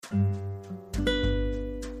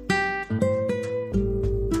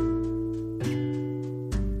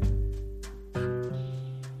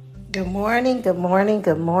Good morning, good morning,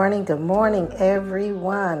 good morning, good morning,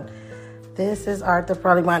 everyone. This is Arthur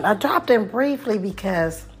Pearly Wine. I dropped in briefly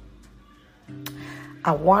because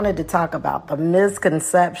I wanted to talk about the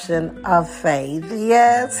misconception of faith.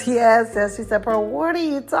 Yes. She said, Pearl, what are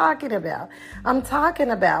you talking about? I'm talking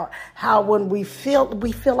about how when we feel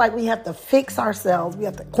like we have to fix ourselves, we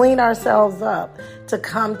have to clean ourselves up to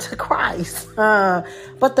come to Christ.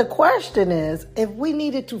 But the question is, if we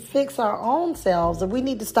needed to fix our own selves, if we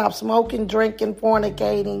need to stop smoking, drinking,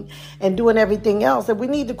 fornicating, and doing everything else, if we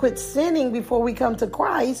need to quit sinning before we come to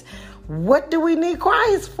Christ, what do we need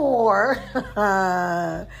Christ for?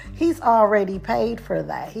 He's already paid for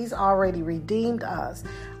that. He's already redeemed us.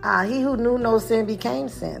 He who knew no sin became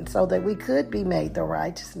sin so that we could be made the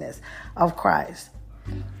righteousness of Christ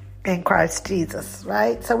in Christ Jesus,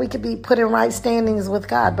 right? So we could be put in right standings with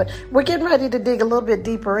God. But we're getting ready to dig a little bit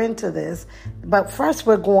deeper into this. But first,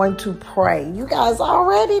 we're going to pray. You guys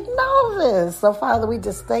already know this. So, Father, we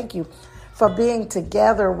just thank you for being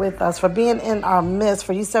together with us, for being in our midst.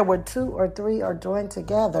 For you said where 2 or 3 are joined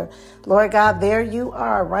together. Lord God, there you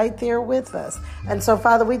are, right there with us. And so,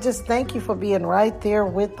 Father, we just thank you for being right there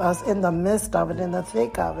with us in the midst of it, in the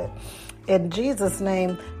thick of it. In Jesus'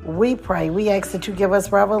 name, we pray. We ask that you give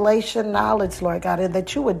us revelation knowledge, Lord God, and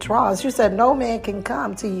that you would draw us. You said no man can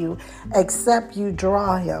come to you except you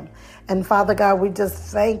draw him. And Father God, we just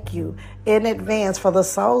thank you in advance for the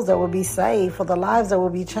souls that will be saved, for the lives that will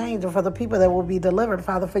be changed, and for the people that will be delivered,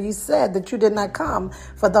 Father. For you said that you did not come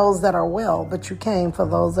for those that are well, but you came for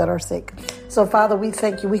those that are sick. So, Father, we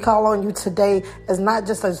thank you. We call on you today as not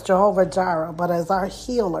just as Jehovah Jireh, but as our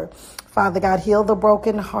healer. Father God, heal the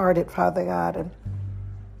brokenhearted, Father God.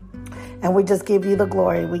 And we just give you the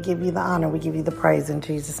glory. We give you the honor. We give you the praise in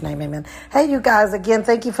Jesus' name. Amen. Hey, you guys, again,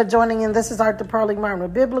 thank you for joining in. This is Arthur Pearly Martin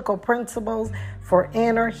with Biblical Principles for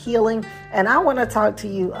Inner Healing. And I want to talk to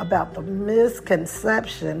you about the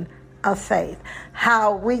misconception of faith.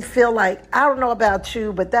 How we feel like, I don't know about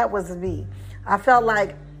you, but that was me. I felt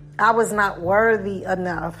like I was not worthy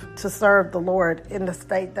enough to serve the Lord in the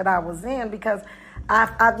state that I was in because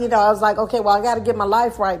I was like, okay, well, I got to get my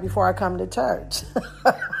life right before I come to church.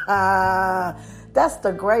 That's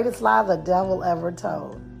the greatest lie the devil ever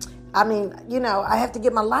told. I mean, I have to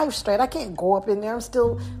get my life straight. I can't go up in there. I'm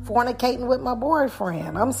still fornicating with my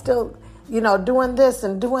boyfriend. I'm still, doing this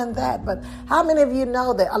and doing that. But how many of you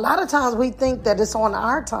know that a lot of times we think that it's on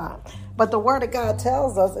our time, but the Word of God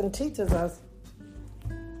tells us and teaches us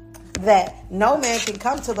that no man can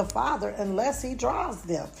come to the Father unless he draws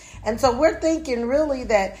them. And so we're thinking really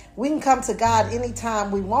that we can come to God anytime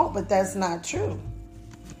we want, but that's not true.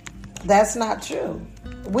 That's not true.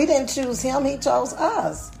 We didn't choose him, he chose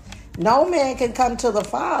us. No man can come to the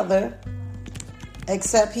Father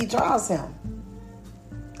except he draws him,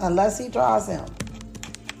 unless he draws him.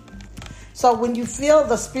 So when you feel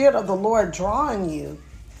the Spirit of the Lord drawing you,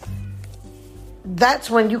 that's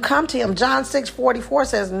when you come to him. John 6:44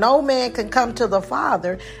 says, no man can come to the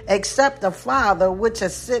Father except the Father which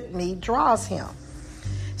has sent me draws him.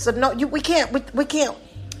 So no, we can't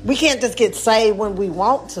just get saved when we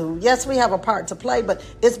want to. Yes, we have a part to play, but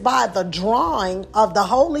it's by the drawing of the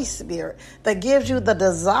Holy Spirit that gives you the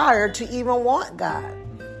desire to even want God.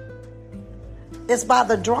 It's by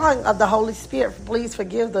the drawing of the Holy Spirit. Please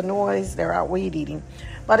forgive the noise. They're out weed eating.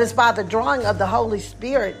 But it's by the drawing of the Holy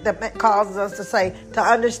Spirit that causes us to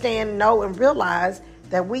understand, know, and realize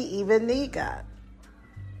that we even need God.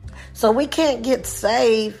 So we can't get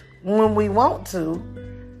saved when we want to.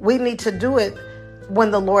 We need to do it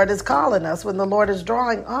when the Lord is calling us, when the Lord is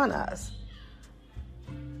drawing on us.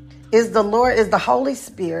 Is the Holy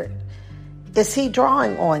Spirit, is he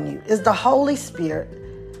drawing on you? Is the Holy Spirit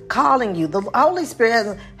calling you? The Holy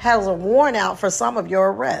Spirit has a warrant out for some of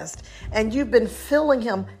your arrest, and you've been feeling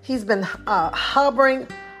him. He's been hovering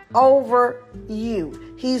over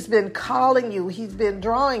you. He's been calling you. He's been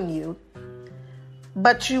drawing you,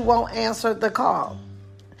 but you won't answer the call.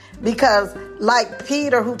 Because like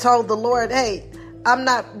Peter, who told the Lord, hey, I'm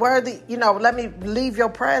not worthy, let me leave your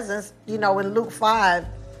presence, in Luke 5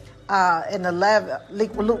 and 11,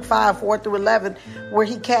 Luke 5, 4 through 11, where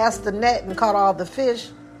he cast the net and caught all the fish.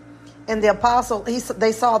 And the apostle,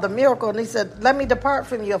 they saw the miracle, and he said, let me depart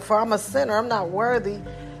from you, for I'm a sinner. I'm not worthy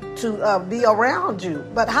to be around you.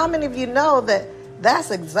 But how many of you know that that's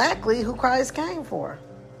exactly who Christ came for?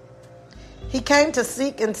 He came to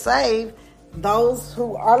seek and save those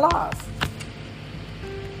who are lost.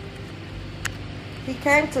 He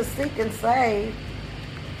came to seek and save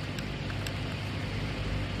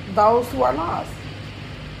those who are lost.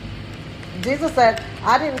 Jesus said,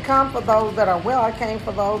 I didn't come for those that are well, I came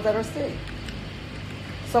for those that are sick.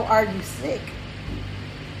 So are you sick?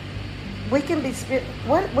 We can be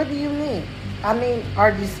What do you mean? I mean,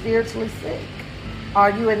 are you spiritually sick? Are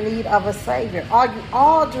you in need of a Savior? Are you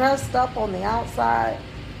all dressed up on the outside,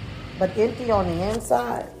 but empty on the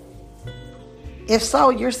inside? If so,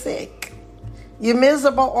 you're sick. You're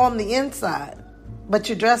miserable on the inside, but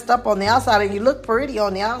you're dressed up on the outside, and you look pretty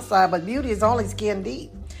on the outside, but beauty is only skin deep.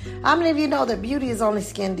 How many of you know that beauty is only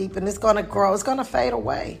skin deep, and it's going to grow, it's going to fade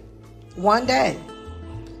away one day?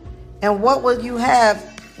 And what will you have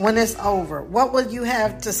when it's over? What will you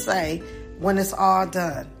have to say when it's all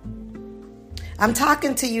done? I'm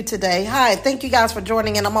talking to you today. Hi, thank you guys for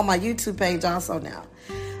joining in. I'm on my YouTube page also now.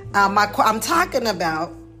 I'm talking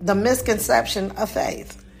about the misconception of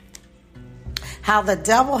faith. How the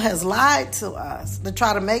devil has lied to us to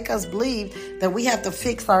try to make us believe that we have to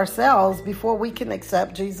fix ourselves before we can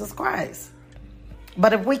accept Jesus Christ.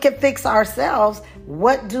 But if we can fix ourselves,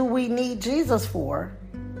 what do we need Jesus for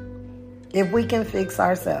if we can fix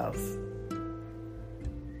ourselves?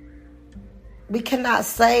 We cannot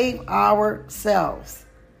save ourselves.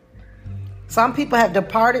 Some people have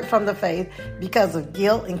departed from the faith because of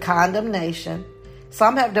guilt and condemnation.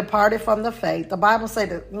 Some have departed from the faith. The Bible says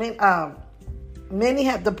that many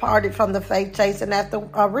have departed from the faith chasing after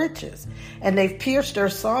riches, and they've pierced their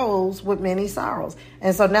souls with many sorrows.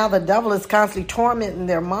 And so now the devil is constantly tormenting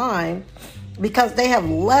their mind because they have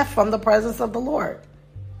left from the presence of the Lord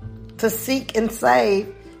to seek and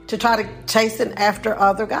save, to try to chasing after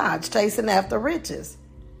other gods, chasing after riches.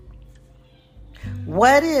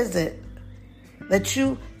 What is it that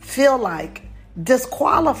you feel like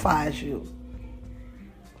disqualifies you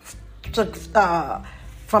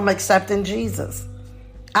from accepting Jesus?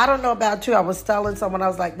 I don't know about you. I was telling someone, I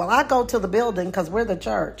was like, well, I go to the building because we're the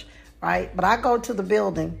church, right? But I go to the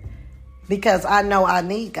building because I know I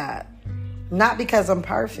need God, not because I'm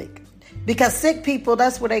perfect. Because sick people,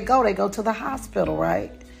 that's where they go. They go to the hospital,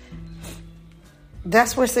 right?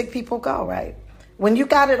 That's where sick people go, right? When you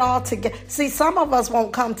got it all together. See, some of us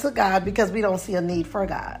won't come to God because we don't see a need for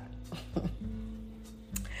God.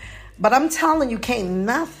 But I'm telling you, can't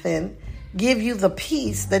nothing give you the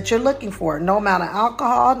peace that you're looking for. No amount of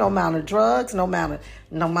alcohol, no amount of drugs, no amount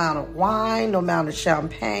of wine, no amount of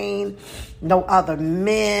champagne, no other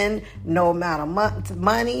men, no amount of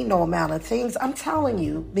money, no amount of things. I'm telling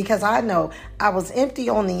you, because I know I was empty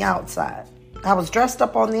on the outside. I was dressed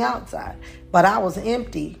up on the outside, but I was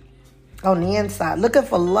empty on the inside, looking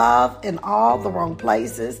for love in all the wrong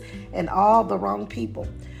places and all the wrong people.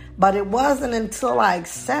 But it wasn't until I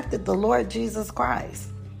accepted the Lord Jesus Christ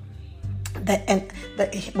that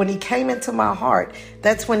when he came into my heart,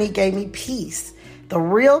 that's when he gave me peace, the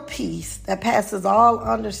real peace that passes all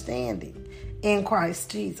understanding in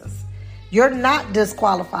Christ Jesus. You're not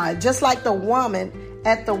disqualified, just like the woman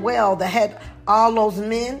at the well that had all those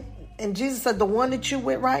men. And Jesus said, the one that you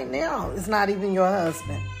with right now is not even your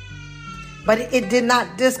husband. But it did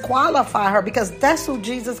not disqualify her, because that's who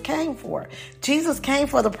Jesus came for. Jesus came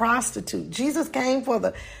for the prostitute. Jesus came for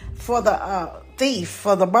the thief,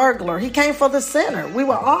 for the burglar. He came for the sinner. We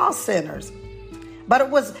were all sinners. But it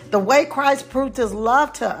was the way Christ proved his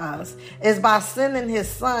love to us is by sending his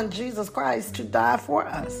son, Jesus Christ, to die for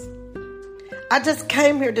us. I just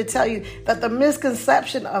came here to tell you that the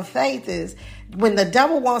misconception of faith is when the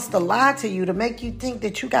devil wants to lie to you to make you think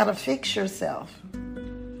that you got to fix yourself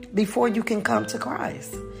before you can come to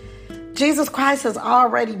Christ. Jesus Christ has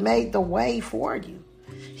already made the way for you.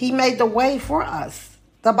 He made the way for us.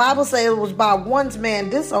 The Bible says it was by one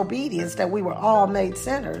man's disobedience that we were all made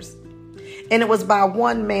sinners. And it was by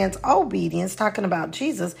one man's obedience, talking about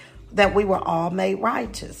Jesus, that we were all made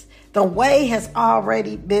righteous. The way has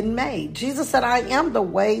already been made. Jesus said, I am the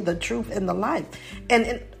way, the truth, and the life.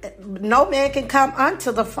 And no man can come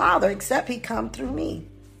unto the Father except he come through me.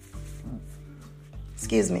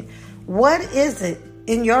 Excuse me. What is it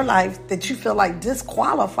in your life that you feel like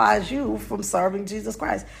disqualifies you from serving Jesus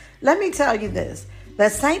Christ? Let me tell you this,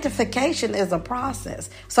 that sanctification is a process.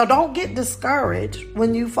 So don't get discouraged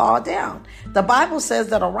when you fall down. The Bible says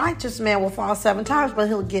that a righteous man will fall 7 times, but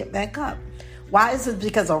he'll get back up. Why is it?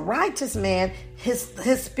 Because a righteous man, his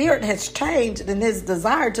spirit has changed and his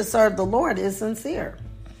desire to serve the Lord is sincere.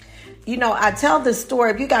 You know, I tell this story.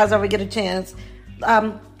 If you guys ever get a chance,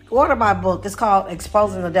 order my book. It's called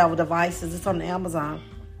Exposing the Devil Devices. It's on Amazon.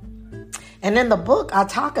 And in the book, I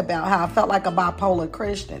talk about how I felt like a bipolar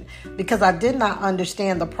Christian because I did not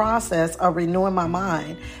understand the process of renewing my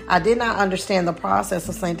mind. I did not understand the process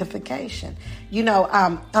of sanctification. You know,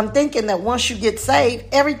 I'm thinking that once you get saved,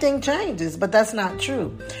 everything changes, but that's not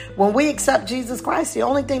true. When we accept Jesus Christ, the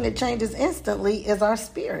only thing that changes instantly is our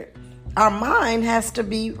spirit. Our mind has to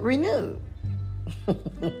be renewed.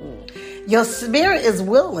 Your spirit is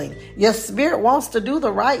willing. Your spirit wants to do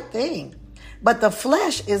the right thing. But the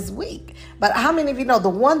flesh is weak. But how many of you know the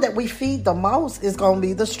one that we feed the most is going to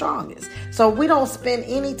be the strongest? So we don't spend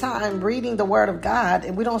any time reading the word of God,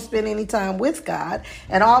 and we don't spend any time with God.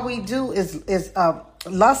 And all we do is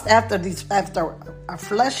lust after our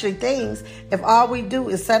fleshly things. If all we do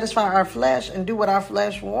is satisfy our flesh and do what our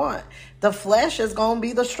flesh wants, the flesh is going to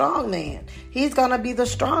be the strong man. He's going to be the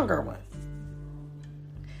stronger one.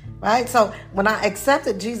 Right? So when I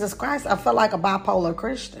accepted Jesus Christ, I felt like a bipolar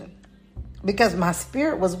Christian. Because my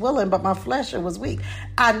spirit was willing, but my flesh was weak.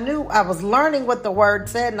 I knew I was learning what the word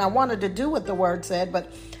said, and I wanted to do what the word said,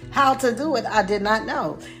 but how to do it, I did not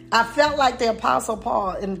know. I felt like the Apostle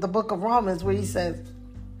Paul in the book of Romans, where he says,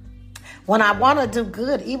 when I want to do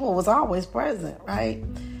good, evil was always present, right?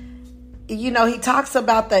 You know, he talks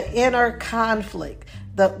about the inner conflict,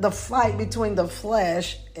 the fight between the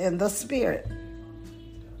flesh and the spirit.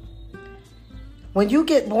 When you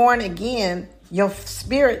get born again, your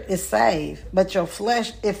spirit is saved, but your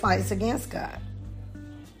flesh, it fights against God.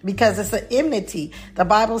 Because it's an enmity. The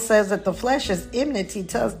Bible says that the flesh is enmity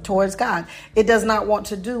towards God. It does not want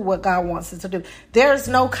to do what God wants it to do. There's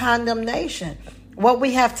no condemnation. What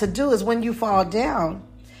we have to do is when you fall down,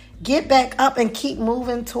 get back up and keep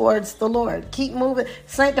moving towards the Lord. Keep moving.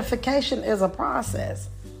 Sanctification is a process.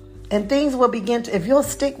 And things will begin to, if you'll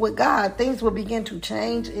stick with God, things will begin to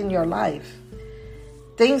change in your life.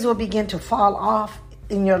 Things will begin to fall off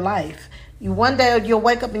in your life. One day you'll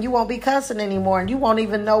wake up and you won't be cussing anymore, and you won't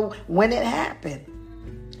even know when it happened.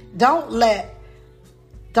 Don't let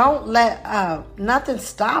nothing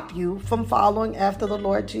stop you from following after the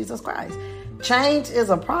Lord Jesus Christ. Change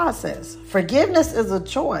is a process. Forgiveness is a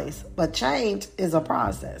choice, but change is a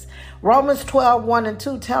process. Romans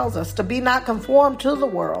 12:1-2 tells us to be not conformed to the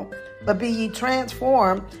world, but be ye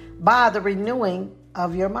transformed by the renewing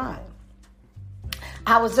of your mind.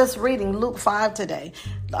 I was just reading Luke 5 today.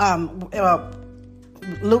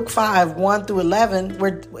 Luke 5:1-11,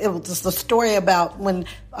 where it was just the story about when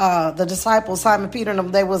the disciples, Simon Peter and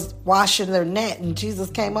them, they was washing their net, and Jesus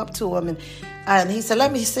came up to him and he said,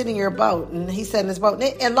 "Let me sit in your boat." And he sat in his boat.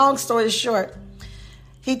 And long story short,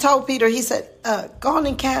 he told Peter, he said, "Go on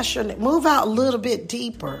and cast your net. Move out a little bit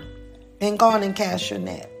deeper and go on and cast your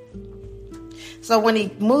net." So when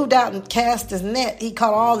he moved out and cast his net, he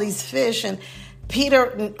caught all these fish, and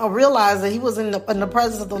Peter realized that he was in the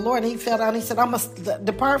presence of the Lord, and he fell down. He said, "I must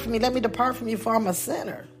depart from you. Let me depart from you, for I'm a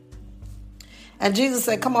sinner." And Jesus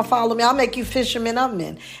said, "Come on, follow me. I'll make you fishermen of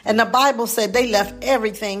men." And the Bible said they left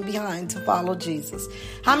everything behind to follow Jesus.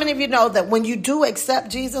 How many of you know that when you do accept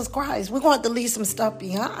Jesus Christ, we're going to leave some stuff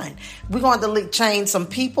behind? We're going to change some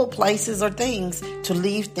people, places, or things to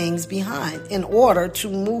leave things behind in order to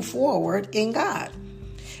move forward in God.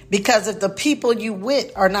 Because if the people you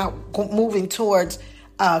with are not moving towards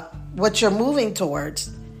what you're moving towards,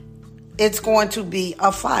 it's going to be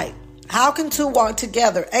a fight. How can two walk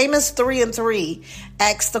together? Amos 3:3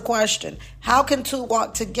 asks the question, how can two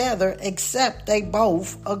walk together except they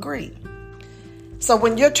both agree? So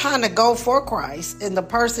when you're trying to go for Christ and the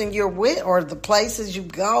person you're with or the places you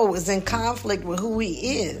go is in conflict with who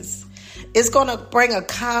he is, it's going to bring a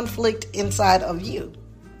conflict inside of you.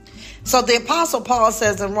 So the Apostle Paul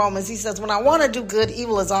says in Romans, he says, when I want to do good,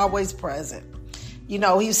 evil is always present. You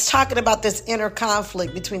know, he's talking about this inner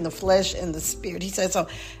conflict between the flesh and the spirit. He says,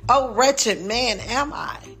 oh, wretched man am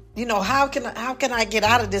I. You know, how can I get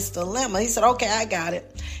out of this dilemma? He said, okay, I got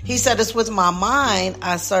it. He said, it's with my mind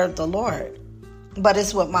I serve the Lord, but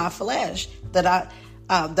it's with my flesh that I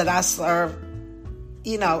serve.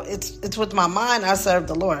 You know, it's with my mind I serve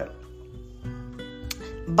the Lord,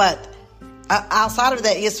 but outside of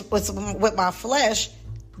that, it's with my flesh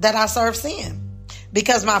that I serve sin.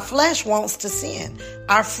 Because my flesh wants to sin.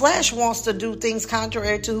 Our flesh wants to do things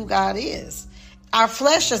contrary to who God is. Our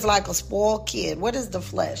flesh is like a spoiled kid. What is the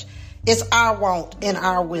flesh? It's our want and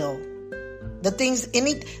our will. The things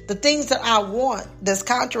that I want that's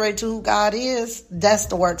contrary to who God is, that's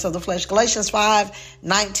the works of the flesh. Galatians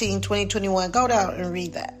 5:19, 20, 21. Go down and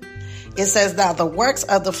read that. It says, now the works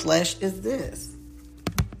of the flesh is this.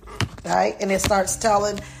 Right? And it starts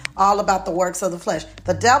telling all about the works of the flesh.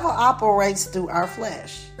 The devil operates through our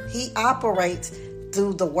flesh. He operates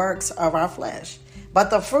through the works of our flesh. But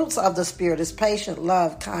the fruits of the Spirit is patient,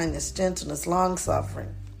 love, kindness, gentleness,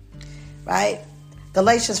 long-suffering. Right?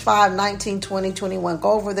 Galatians 5:19, 20, 21.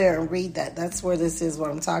 Go over there and read that. That's where this is what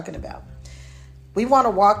I'm talking about. We want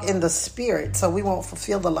to walk in the Spirit so we won't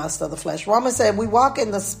fulfill the lust of the flesh. Romans said we walk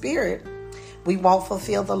in the Spirit, we won't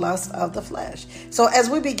fulfill the lust of the flesh. So as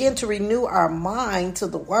we begin to renew our mind to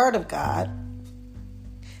the Word of God,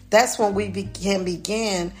 that's when we can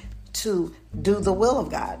begin to do the will of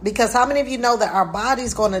God. Because how many of you know that our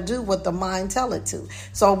body's going to do what the mind tell it to?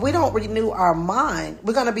 So if we don't renew our mind,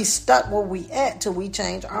 we're going to be stuck where we at till we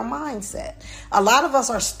change our mindset. A lot of us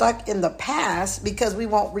are stuck in the past because we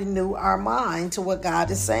won't renew our mind to what God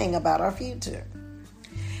is saying about our future.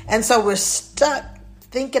 And so we're stuck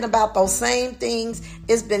thinking about those same things.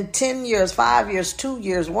 It's been 10 years, 5 years, 2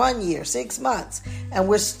 years, 1 year, 6 months, and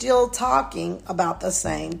we're still talking about the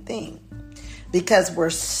same thing. Because we're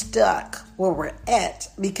stuck where we're at,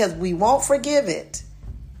 because we won't forgive it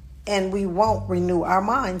and we won't renew our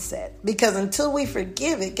mindset. Because until we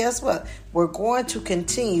forgive it, guess what? We're going to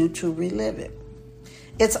continue to relive it.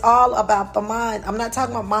 It's all about the mind. I'm not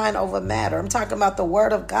talking about mind over matter. I'm talking about the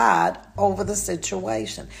word of God over the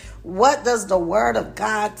situation. What does the word of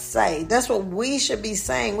God say? That's what we should be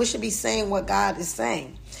saying. We should be saying what God is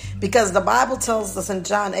saying. Because the Bible tells us in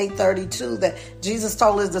John 8:32 that Jesus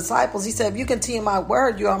told his disciples, he said, if you continue my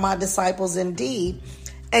word, you are my disciples indeed,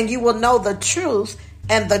 and you will know the truth,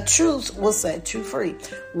 and the truth will set you free.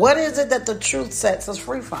 What is it that the truth sets us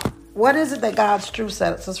free from? What is it that God's truth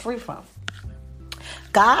sets us free from?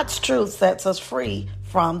 God's truth sets us free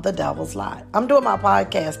from the devil's lie. I'm doing my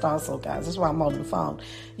podcast also, guys. That's why I'm holding the phone.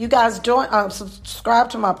 You guys subscribe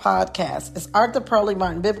to my podcast. It's Arthur Pearlie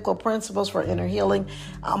Martin, Biblical Principles for Inner Healing.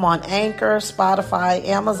 I'm on Anchor, Spotify,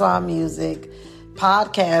 Amazon Music,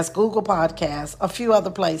 Podcasts, Google Podcasts, a few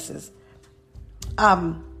other places.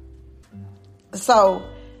 So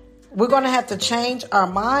we're going to have to change our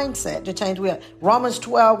mindset to change. Romans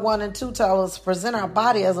 12:1-2 tell us, present your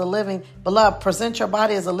body as a living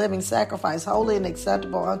sacrifice, holy and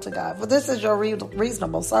acceptable unto God. For this is your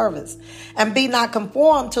reasonable service. And be not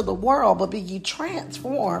conformed to the world, but be ye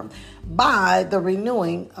transformed by the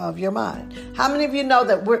renewing of your mind. How many of you know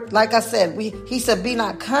that like I said, he said, be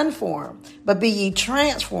not conformed, but be ye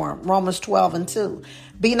transformed. Romans 12:2.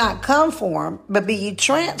 Be not conformed, but be ye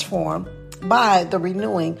transformed by the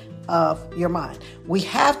renewing of your mind. We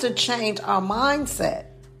have to change our mindset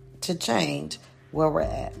to change where we're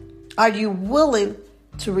at. Are you willing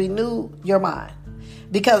to renew your mind?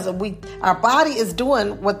 Because our body is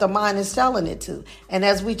doing what the mind is telling it to. And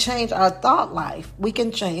as we change our thought life, we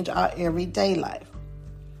can change our everyday life.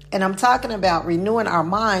 And I'm talking about renewing our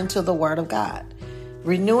mind to the word of God.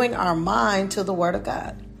 Renewing our mind to the word of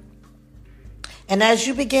God. And as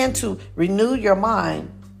you begin to renew your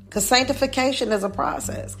mind, because sanctification is a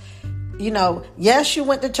process. Yes, you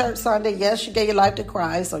went to church Sunday. Yes, you gave your life to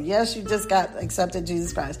Christ. Or yes, you just got accepted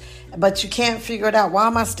Jesus Christ. But you can't figure it out. Why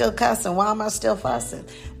am I still cussing? Why am I still fussing?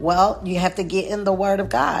 Well, you have to get in the word of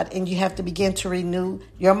God and you have to begin to renew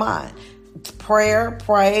your mind. Prayer,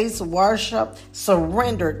 praise, worship,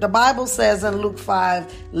 surrender. The Bible says in Luke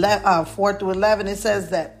 5:4-11, it says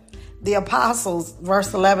that the apostles,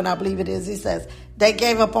 verse 11, I believe it is, he says, they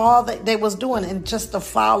gave up all that they was doing and just to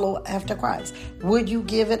follow after Christ. Would you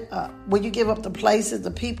give it up? Would you give up the places,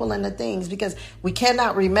 the people, and the things? Because we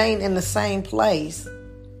cannot remain in the same place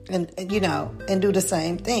and do the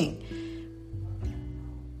same thing.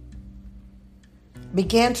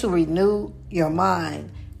 Begin to renew your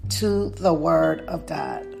mind to the word of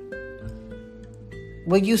God.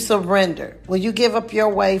 Will you surrender? Will you give up your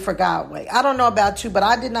way for God's way? I don't know about you, but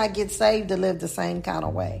I did not get saved to live the same kind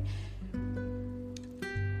of way.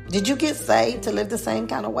 Did you get saved to live the same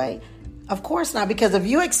kind of way? Of course not, because if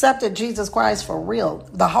you accepted Jesus Christ for real,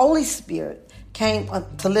 the Holy Spirit came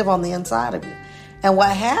to live on the inside of you. And what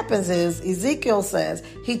happens is, Ezekiel says,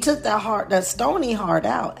 he took that stony heart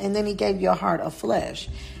out, and then he gave you a heart of flesh,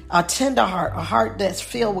 a tender heart, a heart that's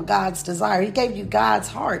filled with God's desire. He gave you God's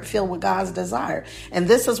heart filled with God's desire. And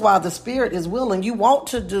this is why the Spirit is willing. You want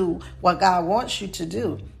to do what God wants you to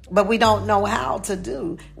do. But we don't know how to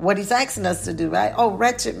do what he's asking us to do, right? Oh,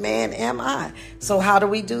 wretched man am I. So how do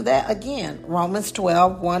we do that? Again, Romans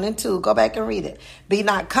 12:1-2. Go back and read it. Be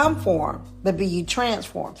not conformed, but be ye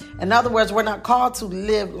transformed. In other words, we're not called to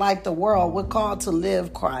live like the world. We're called to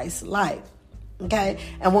live Christ's life. Okay?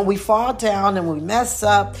 And when we fall down and we mess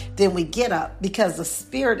up, then we get up because the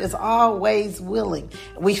Spirit is always willing.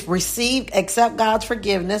 We accept God's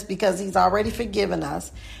forgiveness because he's already forgiven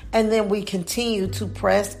us. And then we continue to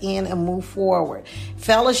press in and move forward.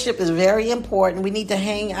 Fellowship is very important. We need to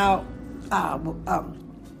hang out.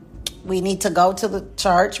 We need to go to the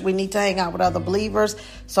church. We need to hang out with other believers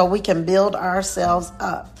so we can build ourselves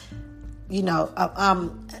up.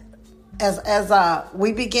 As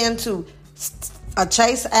we begin to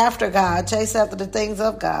chase after God, chase after the things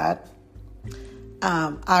of God,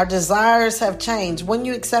 our desires have changed. When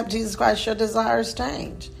you accept Jesus Christ, your desires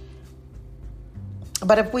change.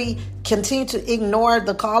 But if we continue to ignore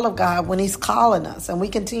the call of God when he's calling us, and we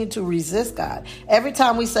continue to resist God, every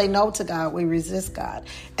time we say no to God, we resist God.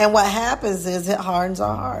 And what happens is it hardens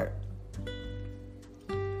our heart.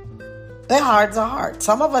 It hardens our heart.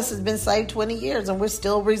 Some of us has been saved 20 years and we're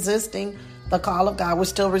still resisting the call of God. We're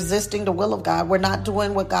still resisting the will of God. We're not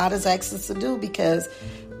doing what God has asked us to do because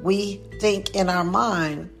we think in our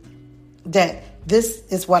mind that this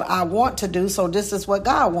is what I want to do, so this is what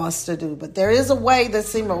God wants to do. But there is a way that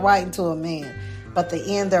seemeth right unto a man, but the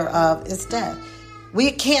end thereof is death. We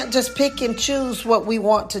can't just pick and choose what we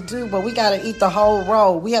want to do, but we got to eat the whole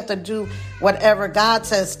roll. We have to do whatever God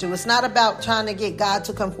says to do. It's not about trying to get God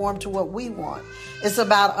to conform to what we want. It's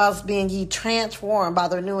about us being ye transformed by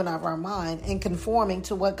the renewing of our mind and conforming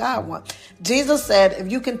to what God wants. Jesus said,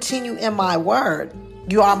 if you continue in my word,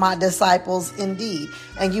 you are my disciples indeed,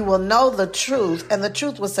 and you will know the truth, and the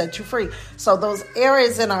truth will set you free. So those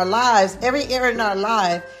areas in our lives, every area in our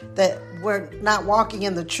life that we're not walking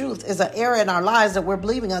in the truth is an area in our lives that we're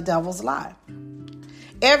believing a devil's lie.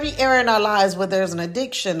 Every area in our lives where there's an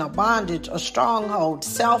addiction, a bondage, a stronghold,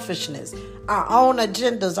 selfishness, our own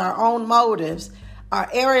agendas, our own motives, are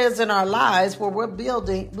areas in our lives where we're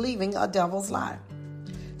believing a devil's lie.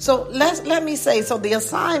 So let me say, so the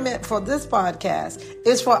assignment for this podcast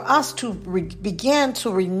is for us to begin to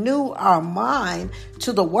renew our mind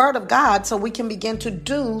to the word of God so we can begin to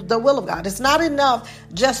do the will of God. It's not enough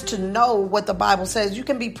just to know what the Bible says. You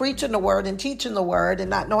can be preaching the word and teaching the word and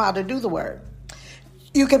not know how to do the word.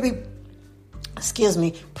 You can be,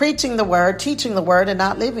 preaching the word, teaching the word, and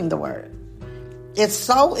not living the word. It's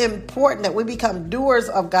so important that we become doers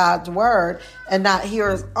of God's word and not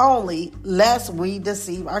hearers only, lest we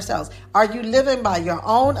deceive ourselves. Are you living by your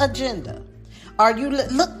own agenda? Are you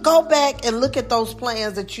go back and look at those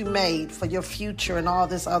plans that you made for your future and all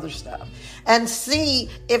this other stuff and see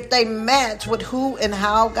if they match with who and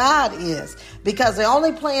how God is. Because the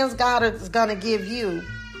only plans God is going to give you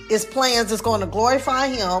is plans that's going to glorify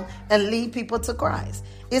him and lead people to Christ.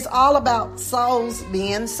 It's all about souls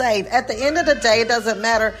being saved. At the end of the day, it doesn't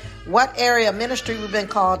matter what area of ministry we've been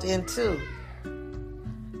called into.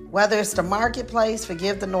 Whether it's the marketplace,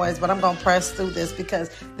 forgive the noise, but I'm going to press through this because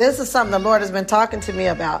this is something the Lord has been talking to me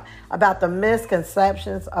about the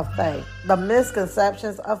misconceptions of faith. The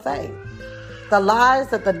misconceptions of faith. The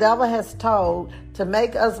lies that the devil has told to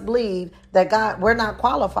make us believe that we're not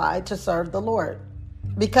qualified to serve the Lord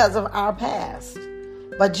because of our past.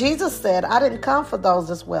 But Jesus said, I didn't come for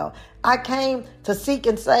those as well. I came to seek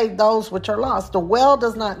and save those which are lost. The well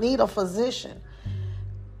does not need a physician.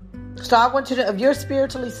 So I want you to, if you're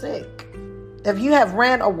spiritually sick, if you have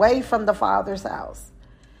ran away from the Father's house,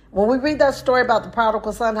 when we read that story about the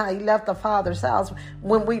prodigal son, how he left the Father's house,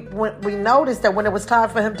 when we noticed that when it was time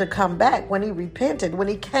for him to come back, when he repented, when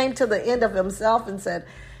he came to the end of himself and said,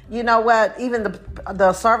 you know what, even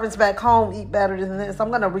the servants back home eat better than this. I'm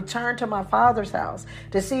going to return to my Father's house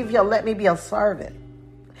to see if he'll let me be a servant.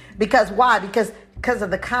 Because why? Because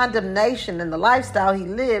of the condemnation and the lifestyle he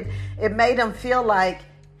lived, it made him feel like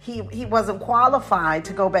he wasn't qualified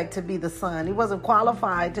to go back to be the son. He wasn't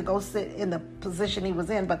qualified to go sit in the position he was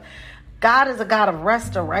in. But God is a God of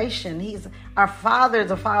restoration. Our Father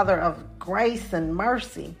is a Father of grace and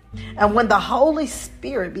mercy. And when the Holy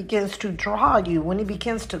Spirit begins to draw you, when he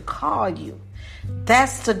begins to call you,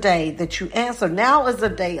 that's the day that you answer. Now is the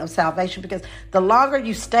day of salvation, because the longer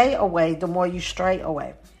you stay away, the more you stray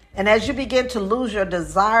away. And as you begin to lose your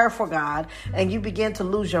desire for God and you begin to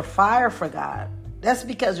lose your fire for God, that's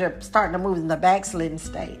because you're starting to move in the backslidden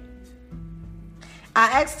state.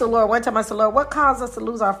 I asked the Lord one time, I said, Lord, what caused us to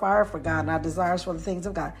lose our fire for God and our desires for the things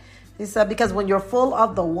of God? He said, because when you're full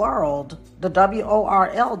of the world, the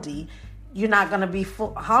W-O-R-L-D, you're not going to be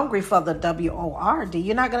hungry for the W-O-R-D.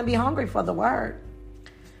 You're not going to be hungry for the word.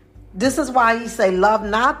 This is why he say, love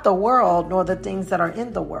not the world nor the things that are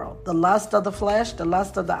in the world. The lust of the flesh, the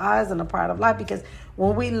lust of the eyes, and the pride of life. Because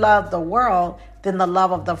when we love the world, then the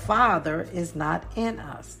love of the Father is not in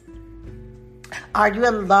us. Are you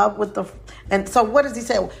in love with and so what does he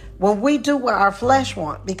say? When we do what our flesh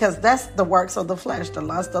wants, because that's the works of the flesh, the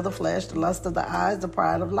lust of the flesh, the lust of the eyes, the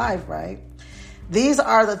pride of life, right? These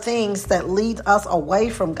are the things that lead us away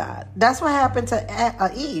from God. That's what happened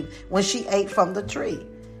to Eve when she ate from the tree.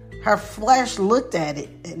 Her flesh looked at it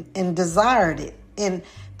and desired it. And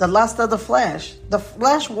the lust of the flesh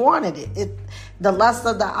wanted it. The lust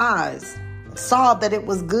of the eyes saw that it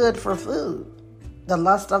was good for food. The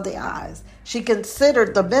lust of the eyes. She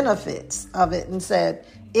considered the benefits of it and said,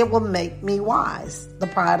 it will make me wise. The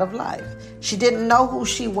pride of life. She didn't know who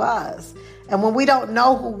she was. And when we don't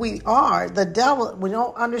know who we are, the devil, we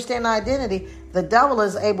don't understand identity, the devil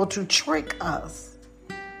is able to trick us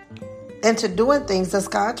into doing things that's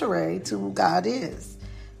contrary to who God is,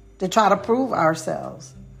 to try to prove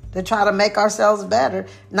ourselves, to try to make ourselves better,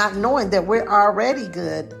 not knowing that we're already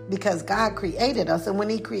good because God created us. And when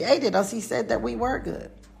he created us, he said that we were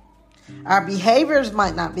good. Our behaviors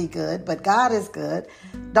might not be good, but God is good.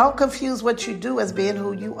 Don't confuse what you do as being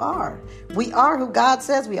who you are. We are who God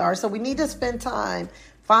says we are. So we need to spend time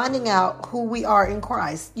finding out who we are in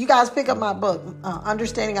Christ. You guys pick up my book,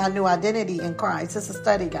 Understanding Our New Identity in Christ. It's a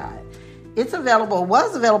study guide. It's available,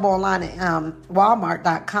 was available online at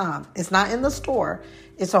Walmart.com. It's not in the store.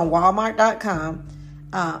 It's on Walmart.com.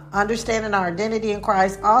 Understanding Our Identity in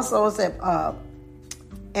Christ. Also, it's at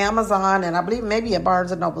Amazon, and I believe maybe at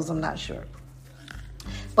Barnes & Nobles. I'm not sure.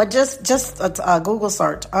 But just a Google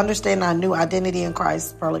search, Understanding Our New Identity in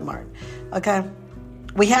Christ, Pearlie Martin. Okay?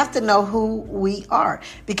 We have to know who we are,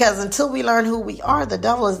 because until we learn who we are, the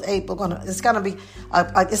devil is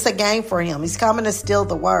it's a game for him. He's coming to steal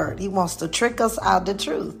the word. He wants to trick us out of the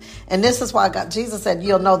truth. And this is why Jesus said,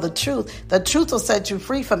 you'll know the truth. The truth will set you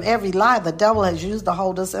free from every lie the devil has used to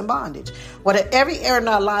hold us in bondage. Every area in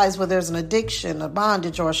our lives where there's an addiction, a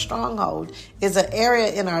bondage, or a stronghold is an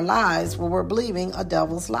area in our lives where we're believing a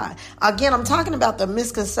devil's lie. Again, I'm talking about the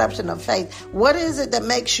misconception of faith. What is it that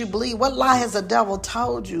makes you believe? What lie has the devil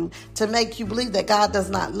told you to make you believe that God does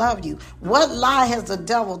not love you? What lie has the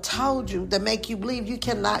devil told you to make you believe you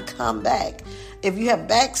cannot come back? If you have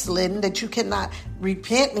backslidden, that you cannot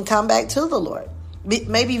repent and come back to the Lord.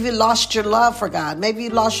 Maybe you lost your love for God. Maybe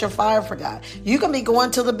you lost your fire for God. You can be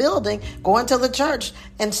going to the building, going to the church,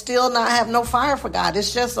 and still not have no fire for God.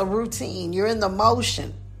 It's just a routine. You're in the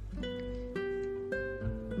motion.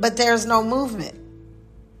 But there's no movement.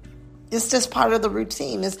 It's just part of the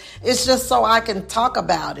routine. It's just so I can talk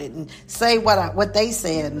about it and say what they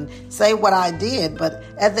said and say what I did. But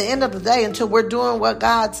at the end of the day, until we're doing what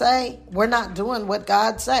God say, we're not doing what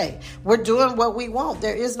God say. We're doing what we want.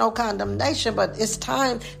 There is no condemnation, but it's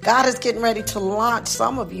time. God is getting ready to launch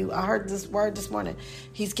some of you. I heard this word this morning.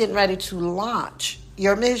 He's getting ready to launch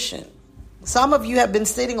your mission. Some of you have been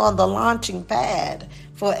sitting on the launching pad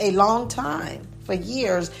for a long time, for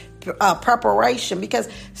years, preparation. Because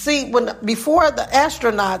see, before the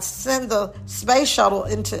astronauts send the space shuttle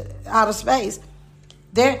into outer space,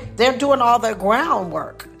 they're doing all their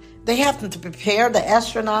groundwork. They have to prepare the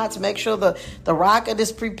astronauts, make sure the rocket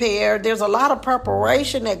is prepared. There's a lot of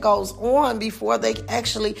preparation that goes on before they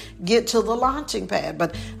actually get to the launching pad.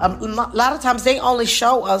 But a lot of times they only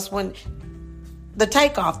show us when the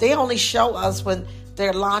takeoff. They only show us when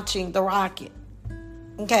they're launching the rocket.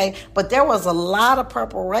 Okay, but there was a lot of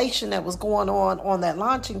preparation that was going on that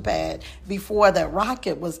launching pad before that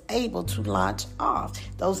rocket was able to launch off.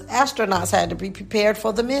 Those astronauts had to be prepared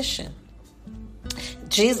for the mission.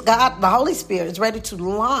 Jesus, God, the Holy Spirit is ready to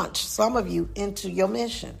launch some of you into your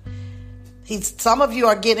mission. Some of you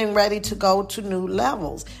are getting ready to go to new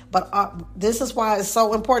levels. But this is why it's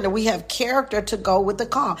so important that we have character to go with the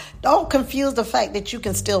call. Don't confuse the fact that you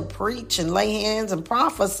can still preach and lay hands and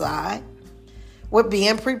prophesy with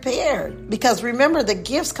being prepared. Because remember, the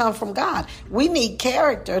gifts come from God. We need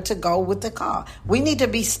character to go with the call. We need to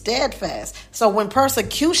be steadfast. So when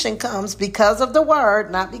persecution comes because of the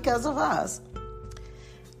word, not because of us,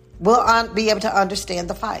 we'll be able to understand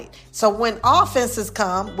the fight. So when offenses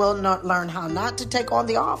come, we'll learn how not to take on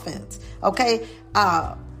the offense. Okay?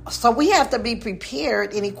 So we have to be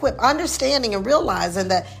prepared and equipped, understanding and realizing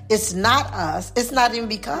that it's not us. It's not even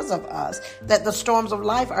because of us that the storms of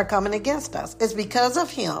life are coming against us. It's because of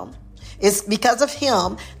him. It's because of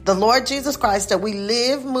him, the Lord Jesus Christ, that we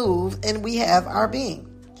live, move, and we have our being.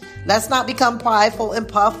 Let's not become prideful and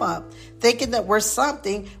puff up, thinking that we're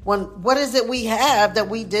something when what is it we have that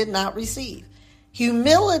we did not receive?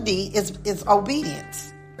 Humility is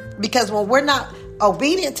obedience. Because when we're not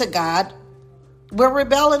obedient to God, we're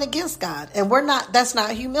rebelling against God, and that's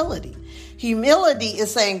not humility. Humility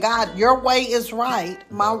is saying, God, your way is right.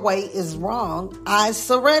 My way is wrong. I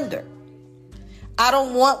surrender. I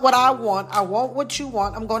don't want what I want. I want what you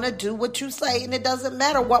want. I'm going to do what you say, and it doesn't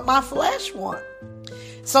matter what my flesh wants.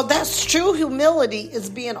 So that's true humility, is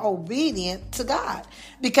being obedient to God.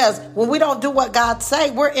 Because when we don't do what God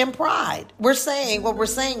say, we're in pride. What we're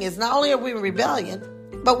saying is not only are we in rebellion,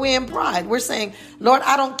 but we're in pride. We're saying, Lord,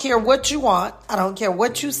 I don't care what you want. I don't care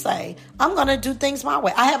what you say. I'm going to do things my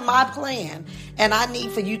way. I have my plan, and I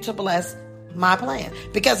need for you to bless my plan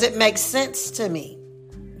because it makes sense to me.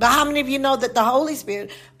 But how many of you know that the Holy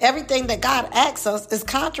Spirit, everything that God asks us is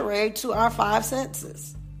contrary to our five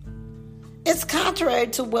senses? It's contrary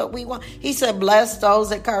to what we want. He said, bless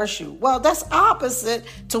those that curse you. Well, that's opposite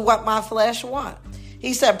to what my flesh wants.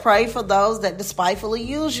 He said, pray for those that despitefully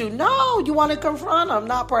use you. No, you want to confront them,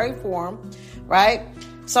 not pray for them, right?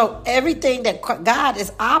 So everything that God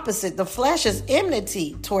is opposite. The flesh is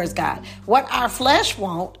enmity towards God. What our flesh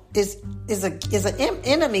wants is an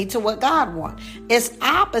enemy to what God wants. It's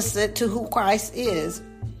opposite to who Christ is.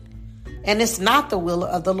 And it's not the will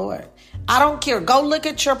of the Lord. I don't care. Go look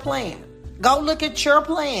at your plan. Go look at your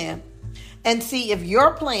plan and see if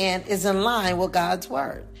your plan is in line with God's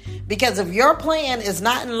word. Because if your plan is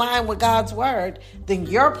not in line with God's word, then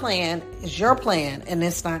your plan is your plan and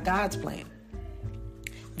it's not God's plan.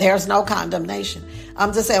 There's no condemnation.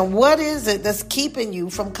 I'm just saying, what is it that's keeping you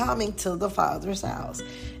from coming to the Father's house?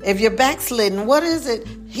 If you're backslidden, what is it?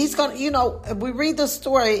 He's going to, if we read the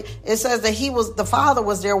story, it says that the Father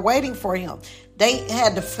was there waiting for him. They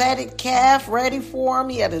had the fatted calf ready for him.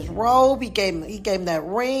 He had his robe. He gave him that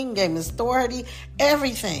ring, gave him his authority,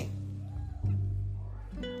 everything.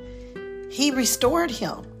 He restored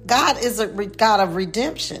him. God is a God of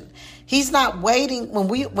redemption. He's not waiting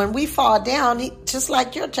when we fall down, just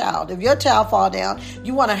like your child. If your child fall down,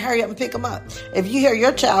 you want to hurry up and pick them up. If you hear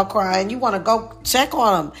your child crying, you want to go check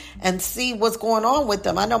on them and see what's going on with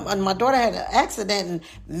them. I know my daughter had an accident, and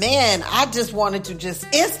man, I just wanted to just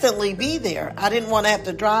instantly be there. I didn't want to have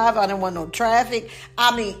to drive. I didn't want no traffic.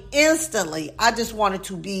 I mean, instantly, I just wanted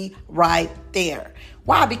to be right there.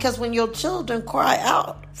 Why? Because when your children cry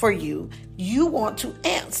out for you, you want to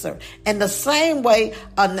answer. And the same way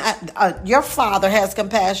your Father has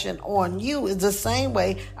compassion on you is the same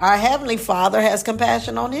way our Heavenly Father has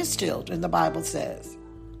compassion on his children, the Bible says.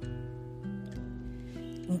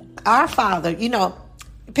 Our Father,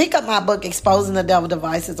 pick up my book, Exposing the Devil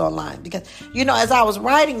Devices, online. Because, as I was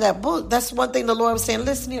writing that book, that's one thing the Lord was saying.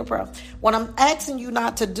 Listen here, bro. When I'm asking you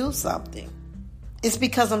not to do something, it's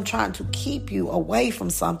because I'm trying to keep you away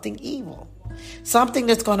from something evil, something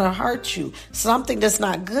that's going to hurt you, something that's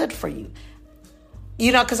not good for you.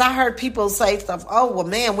 Because I heard people say stuff, oh, well,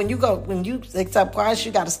 man, when you accept Christ,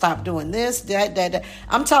 you got to stop doing this, that.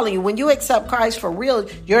 I'm telling you, when you accept Christ for real,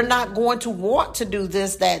 you're not going to want to do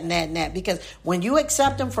this, that, and that, because when you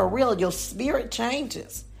accept him for real, your spirit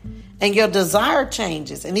changes. And your desire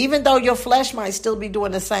changes. And even though your flesh might still be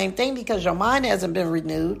doing the same thing because your mind hasn't been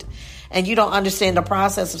renewed and you don't understand the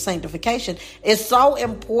process of sanctification, it's so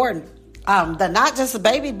important that not just the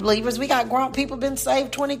baby believers, we got grown people been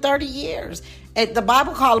saved 20, 30 years. And the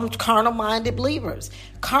Bible calls them carnal-minded believers.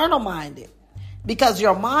 Carnal-minded. Because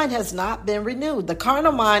your mind has not been renewed. The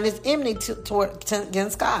carnal mind is enmity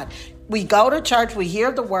against God. We go to church, we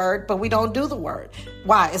hear the word, but we don't do the word.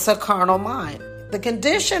 Why? It's a carnal mind. The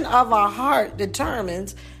condition of our heart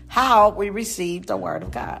determines how we receive the word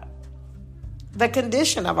of God. The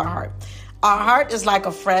condition of our heart. Our heart is like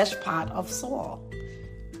a fresh pot of soil.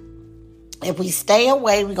 If we stay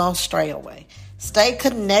away, we're going to stray away. Stay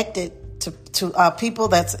connected to people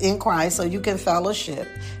that's in Christ so you can fellowship.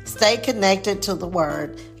 Stay connected to the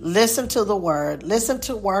word. Listen to the word. Listen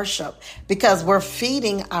to worship, because we're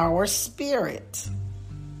feeding our spirit.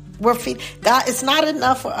 God, it's not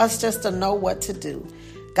enough for us just to know what to do.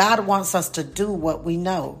 God wants us to do what we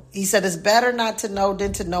know. He said it's better not to know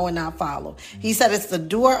than to know and not follow. He said it's the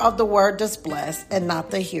doer of the word that's blessed and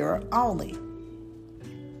not the hearer only.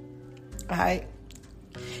 All right?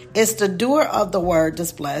 It's the doer of the word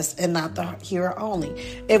that's blessed and not the hearer only.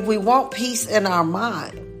 If we want peace in our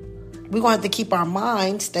mind, we want to keep our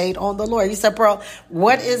mind stayed on the Lord. He said, bro,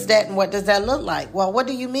 what is that and what does that look like? Well, what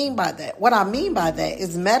do you mean by that? What I mean by that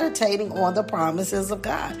is meditating on the promises of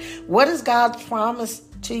God. What is God's promise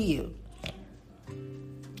to you?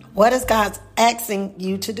 What is God asking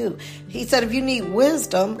you to do? He said, if you need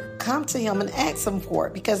wisdom, come to him and ask him for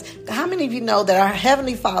it. Because how many of you know that our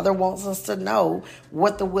Heavenly Father wants us to know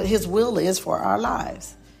what his will is for our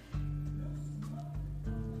lives?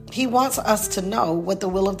 He wants us to know what the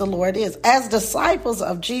will of the Lord is. As disciples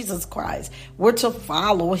of Jesus Christ, we're to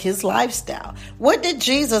follow his lifestyle. What did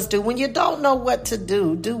Jesus do? When you don't know what to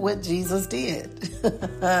do what Jesus did.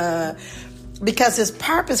 Because his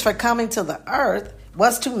purpose for coming to the earth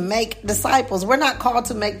was to make disciples. We're not called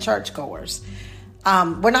to make churchgoers.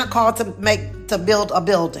 We're not called to build a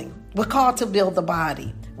building. We're called to build the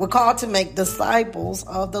body. We're called to make disciples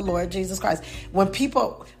of the Lord Jesus Christ. When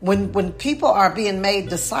people are being made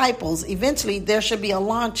disciples, eventually there should be a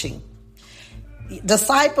launching.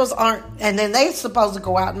 Disciples aren't, and then they're supposed to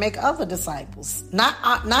go out and make other disciples.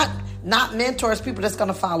 Not mentors, people that's going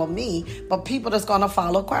to follow me, but people that's going to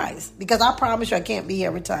follow Christ. Because I promise you, I can't be here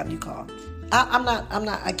every time you call.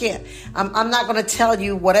 I can't. I'm not going to tell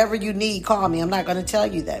you whatever you need, call me. I'm not going to tell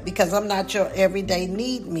you that because I'm not your everyday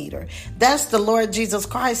need meter. That's the Lord Jesus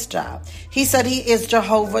Christ's job. He said he is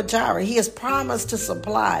Jehovah Jireh. He has promised to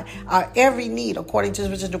supply our every need according to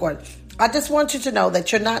his riches and glory. I just want you to know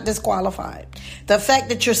that you're not disqualified. The fact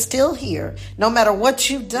that you're still here, no matter what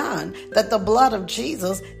you've done, that the blood of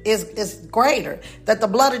Jesus is greater, that the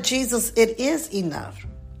blood of Jesus, it is enough.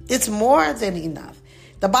 It's more than enough.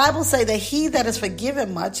 The Bible says that he that is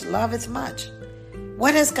forgiven much loveth much.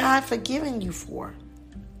 What has God forgiven you for?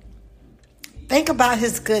 Think about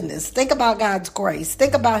his goodness. Think about God's grace.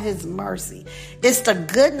 Think about his mercy. It's the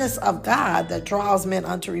goodness of God that draws men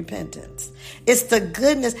unto repentance. It's the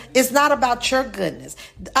goodness. It's not about your goodness.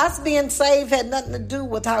 Us being saved had nothing to do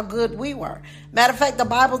with how good we were. Matter of fact, the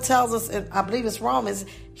Bible tells us, I believe it's Romans,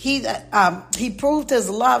 he proved his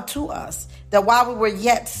love to us, that while we were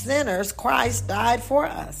yet sinners, Christ died for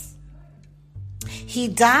us. He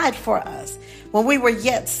died for us when we were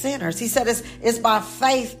yet sinners. He said it's by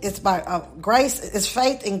faith, it's by grace, it's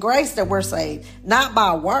faith and grace that we're saved, not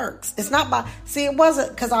by works. It's not by, it wasn't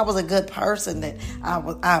because I was a good person that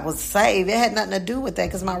I was saved. It had nothing to do with that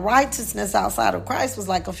because my righteousness outside of Christ was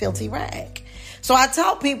like a filthy rag. So I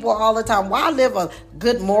tell people all the time, why live a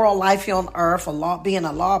good moral life here on earth, being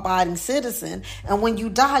a law-abiding citizen, and when you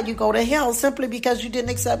die, you go to hell simply because you didn't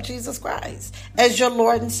accept Jesus Christ as your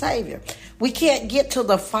Lord and Savior. We can't get to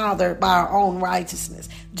the Father by our own righteousness.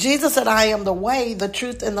 Jesus said, I am the way, the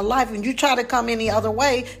truth, and the life. When you try to come any other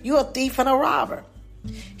way, you're a thief and a robber.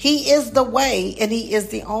 He is the way, and he is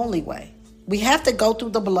the only way. We have to go through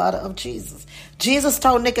the blood of Jesus. Jesus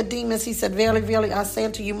told Nicodemus, he said, verily, verily, I say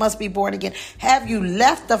unto you, you must be born again. Have you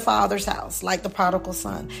left the Father's house like the prodigal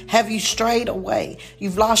son? Have you strayed away?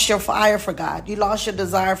 You've lost your fire for God. You lost your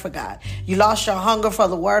desire for God. You lost your hunger for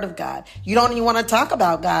the word of God. You don't even want to talk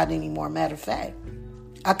about God anymore, matter of fact.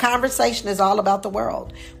 Our conversation is all about the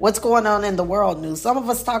world. What's going on in the world news? Some of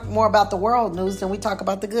us talk more about the world news than we talk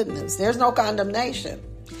about the good news. There's no condemnation.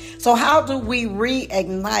 So how do we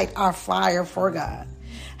reignite our fire for God?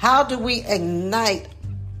 How do we ignite?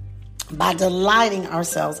 By delighting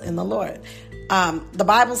ourselves in the Lord. The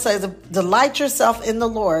Bible says, delight yourself in the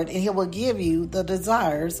Lord and he will give you the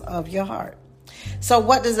desires of your heart. So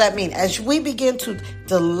what does that mean? As we begin to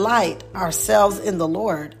delight ourselves in the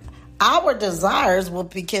Lord, our desires will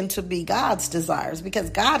begin to be God's desires because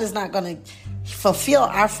God is not going to fulfill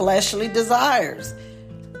our fleshly desires.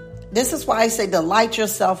 This is why I say delight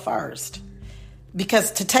yourself first.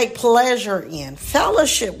 Because to take pleasure in,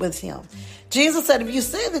 fellowship with him. Jesus said, if you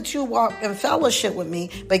say that you walk in fellowship with me,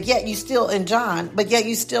 but yet you still in John, but yet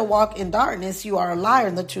you still walk in darkness, you are a liar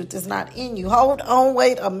and the truth is not in you. Hold on,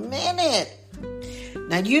 wait a minute.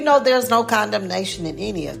 Now, you know there's no condemnation in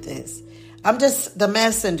any of this. I'm just the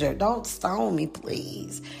messenger. Don't stone me,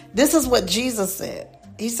 please. This is what Jesus said.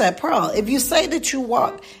 He said, Pearl, if you say that you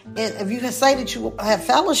walk, and if you say that you have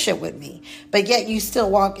fellowship with me, but yet you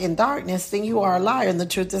still walk in darkness, then you are a liar and the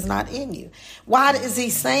truth is not in you. Why is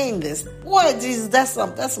he saying this? Boy, Jesus, that's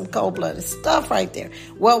some cold-blooded stuff right there.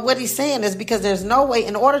 Well, what he's saying is because there's no way,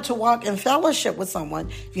 in order to walk in fellowship with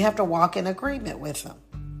someone, you have to walk in agreement with them.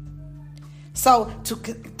 So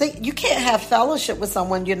you can't have fellowship with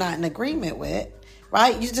someone you're not in agreement with,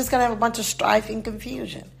 right? You're just going to have a bunch of strife and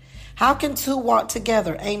confusion. How can two walk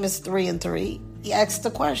together? Amos 3:3. He asks the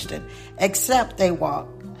question, except they both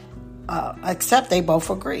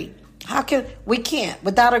agree. We can't.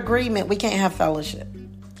 Without agreement, we can't have fellowship.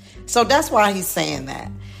 So that's why he's saying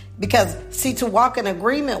that. Because, see, to walk in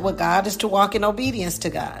agreement with God is to walk in obedience to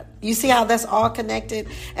God. You see how that's all connected?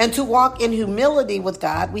 And to walk in humility with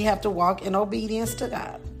God, we have to walk in obedience to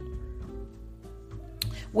God.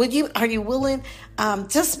 Are you willing?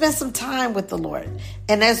 Just spend some time with the Lord.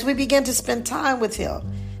 And as we begin to spend time with him,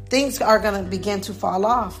 things are going to begin to fall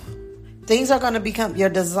off. Things are going to your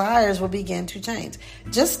desires will begin to change.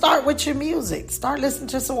 Just start with your music. Start listening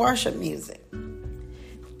to some worship music.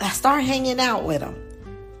 Start hanging out with him.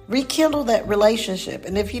 Rekindle that relationship.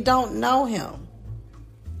 And if you don't know him,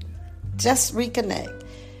 just reconnect.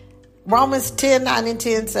 Romans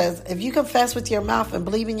 10:9-10 says, if you confess with your mouth and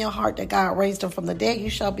believe in your heart that God raised him from the dead, you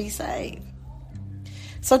shall be saved.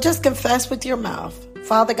 So just confess with your mouth.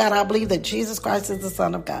 Father God, I believe that Jesus Christ is the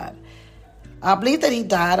Son of God. I believe that he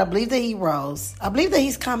died. I believe that he rose. I believe that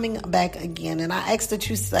he's coming back again. And I ask that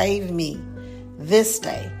you save me this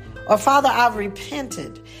day. Or Father, I've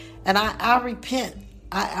repented. And I repent.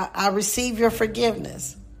 I receive your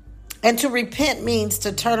forgiveness. And to repent means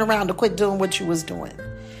to turn around, to quit doing what you was doing.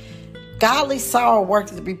 Godly sorrow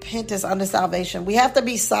works with repentance unto salvation. We have to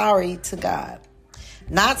be sorry to God.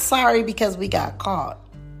 Not sorry because we got caught.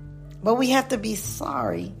 But we have to be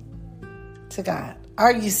sorry to God.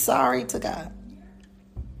 Are you sorry to God?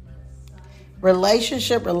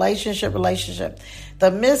 Relationship.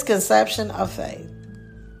 The misconception of faith.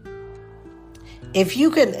 If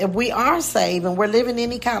we are saved and we're living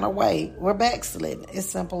any kind of way, we're backslidden. It's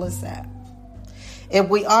simple as that. If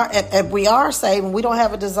we are saved and we don't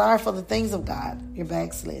have a desire for the things of God, you're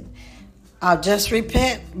backslidden. Just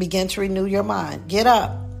repent, begin to renew your mind. Get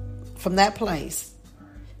up from that place.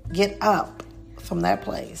 Get up from that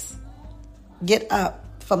place. Get up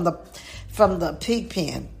from the pig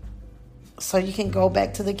pen so you can go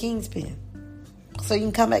back to the king's pen. So you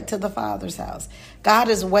can come back to the Father's house. God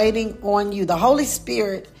is waiting on you. The Holy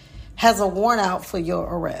Spirit has a warrant out for your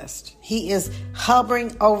arrest. He is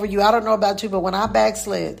hovering over you. I don't know about you, but when I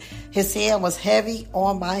backslid, his hand was heavy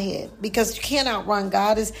on my head, because you can't outrun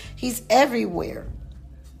God. He's everywhere.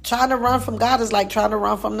 Trying to run from God is like trying to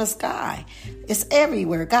run from the sky. It's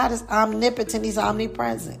everywhere. God is omnipotent. He's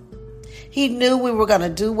omnipresent. He knew we were going to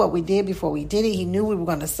do what we did before we did it. He knew we were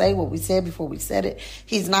going to say what we said before we said it.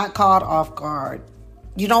 He's not caught off guard.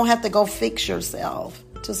 You don't have to go fix yourself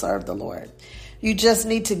to serve the Lord. You just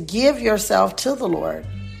need to give yourself to the Lord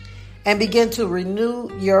and begin to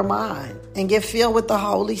renew your mind and get filled with the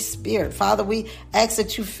Holy Spirit. Father, we ask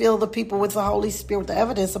that you fill the people with the Holy Spirit, the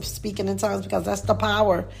evidence of speaking in tongues, because that's the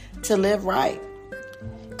power to live right.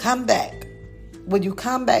 Come back. When you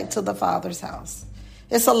come back to the Father's house,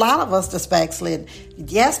 it's a lot of us that's backslidden.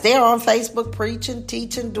 Yes, they're on Facebook preaching,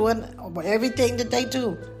 teaching, doing everything that they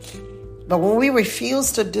do. But when we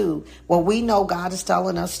refuse to do what we know God is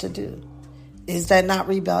telling us to do, is that not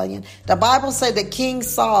rebellion? The Bible said that King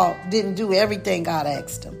Saul didn't do everything God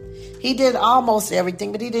asked him. He did almost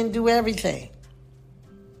everything, but he didn't do everything.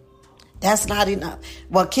 That's not enough.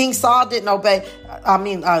 Well, King Saul didn't obey.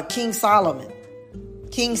 King Solomon.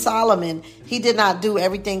 King Solomon, he did not do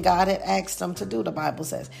everything God had asked him to do, the Bible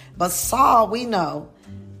says. But Saul, we know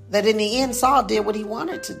that in the end, Saul did what he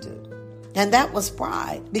wanted to do. And that was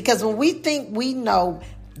pride. Because when we think we know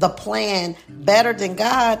the plan better than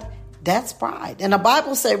God, that's pride. And the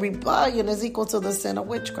Bible says rebellion is equal to the sin of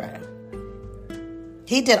witchcraft.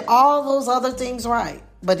 He did all those other things right,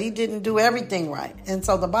 but he didn't do everything right. And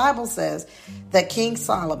so the Bible says that King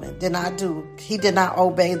Solomon did not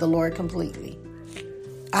obey the Lord completely.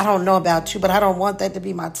 I don't know about you, but I don't want that to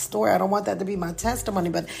be my story. I don't want that to be my testimony.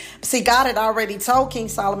 But see, God had already told King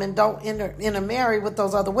Solomon, don't intermarry with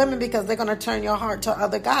those other women, because they're going to turn your heart to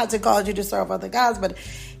other gods and cause you to serve other gods. But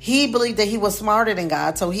he believed that he was smarter than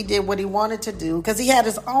God, so he did what he wanted to do because he had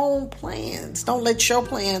his own plans. Don't let your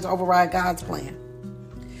plans override God's plan.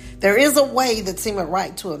 There is a way that seemeth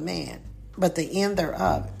right to a man, but the end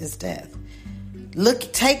thereof is death.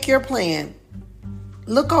 Take your plan.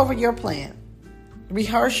 Look over your plan.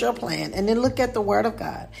 Rehearse your plan, and then look at the word of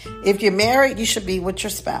God. If you're married, you should be with your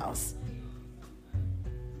spouse.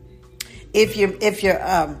 If you're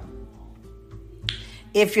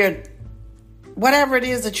whatever it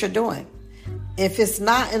is that you're doing, if it's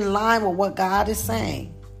not in line with what God is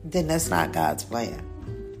saying, then that's not God's plan.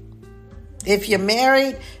 If you're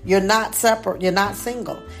married, you're not separate, you're not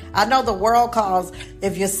single. I know the world calls,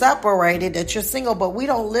 if you're separated, that you're single, but we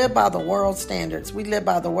don't live by the world standards. We live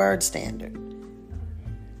by the word standard.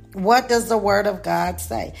 What does the word of God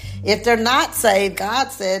say? If they're not saved, God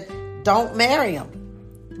said, don't marry them.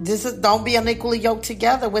 Don't be unequally yoked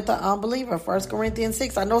together with the unbeliever. 1 Corinthians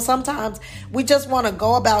 6. I know sometimes we just want to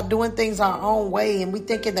go about doing things our own way, and we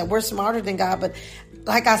thinking that we're smarter than God. But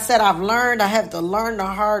like I said, I have to learn the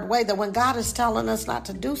hard way that when God is telling us not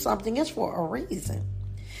to do something, it's for a reason.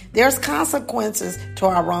 There's consequences to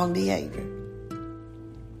our wrong behavior.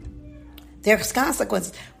 There's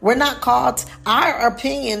consequences. We're not called. Our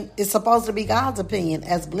opinion is supposed to be God's opinion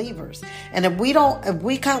as believers. And if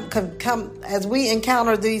we come as we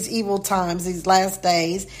encounter these evil times, these last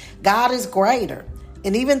days, God is greater.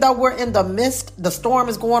 And even though we're in the midst, the storm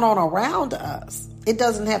is going on around us, it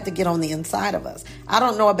doesn't have to get on the inside of us. I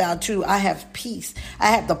don't know about you. I have peace. I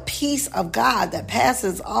have the peace of God that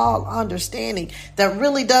passes all understanding, that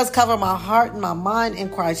really does cover my heart and my mind in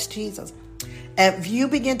Christ Jesus. If you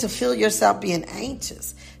begin to feel yourself being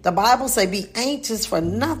anxious, the Bible says, be anxious for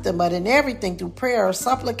nothing, but in everything through prayer or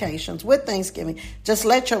supplications with thanksgiving, just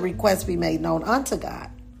let your requests be made known unto God.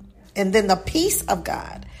 And then the peace of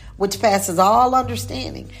God, which passes all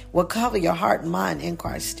understanding, will cover your heart and mind in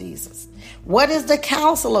Christ Jesus. What is the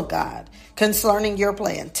counsel of God concerning your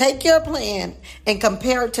plan? Take your plan and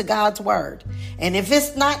compare it to God's word. And if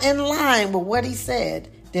it's not in line with what he said,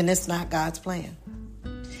 then it's not God's plan.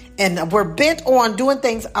 And we're bent on doing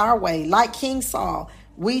things our way. Like King Saul,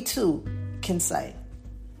 we too can say,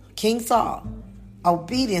 King Saul,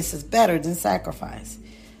 Obedience is better than sacrifice.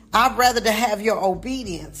 I'd rather to have your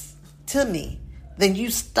obedience to me than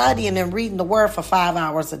you studying and reading the word for 5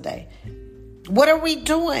 hours a day. What are we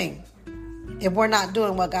doing if we're not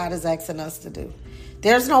doing what God is asking us to do?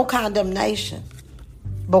 There's no condemnation.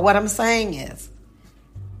 But what I'm saying is,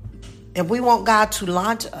 if we want God to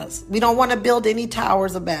launch us, we don't want to build any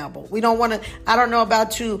towers of Babel. We don't want to, I don't know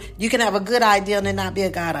about you, you can have a good idea and it not be a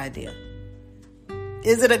God idea.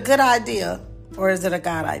 Is it a good idea or is it a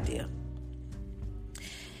God idea?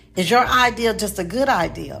 Is your idea just a good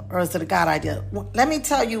idea or is it a God idea? Let me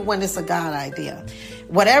tell you when it's a God idea.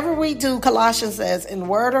 Whatever we do, Colossians says, in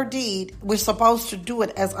word or deed, we're supposed to do it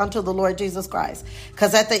as unto the Lord Jesus Christ.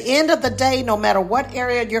 Because at the end of the day, no matter what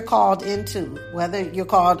area you're called into, whether you're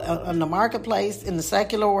called in the marketplace, in the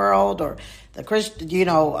secular world, or the Christian,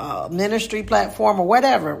 ministry platform, or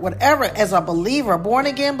whatever, as a believer, born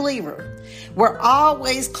again believer, we're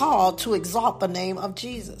always called to exalt the name of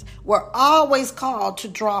Jesus. We're always called to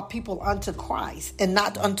draw people unto Christ and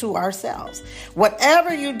not unto ourselves.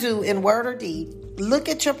 Whatever you do in word or deed, look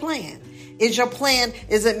at your plan. Is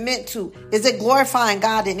it glorifying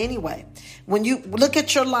God in any way? When you look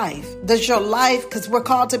at your life, because we're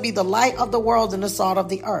called to be the light of the world and the salt of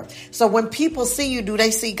the earth. So when people see you, do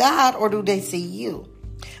they see God or do they see you?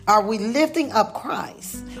 Are we lifting up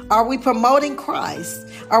Christ? Are we promoting Christ?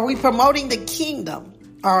 Are we promoting the kingdom?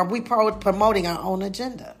 Or are we promoting our own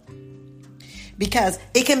agenda? Because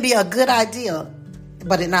it can be a good idea,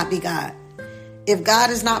 but it not be God. If God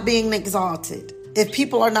is not being exalted, if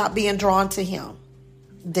people are not being drawn to him,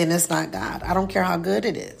 then it's not God. I don't care how good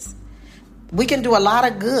it is. We can do a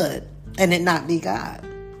lot of good and it not be God.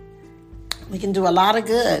 We can do a lot of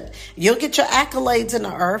good. You'll get your accolades in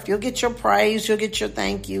the earth. You'll get your praise. You'll get your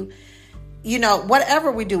thank you.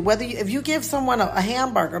 Whatever we do, if you give someone a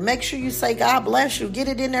hamburger, make sure you say, God bless you. Get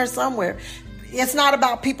it in there somewhere. It's not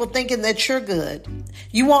about people thinking that you're good.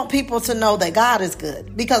 You want people to know that God is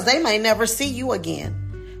good because they may never see you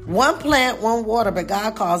again. One plant, one water, but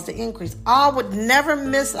God caused the increase. I would never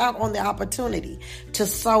miss out on the opportunity to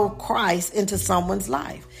sow Christ into someone's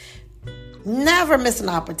life. Never miss an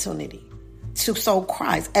opportunity to sow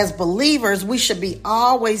Christ. As believers, we should be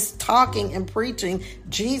always talking and preaching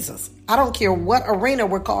Jesus. I don't care what arena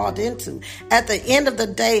we're called into. At the end of the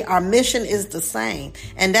day, our mission is the same,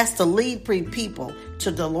 and that's to lead people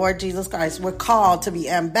to the Lord Jesus Christ. We're called to be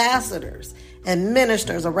ambassadors and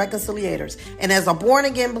ministers or reconciliators. And as a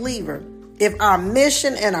born-again believer, if our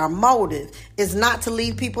mission and our motive is not to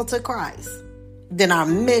lead people to Christ, then our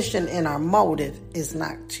mission and our motive is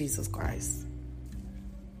not Jesus Christ.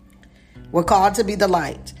 We're called to be the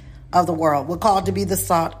light of the world. We're called to be the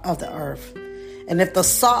salt of the earth. And if the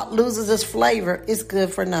salt loses its flavor, it's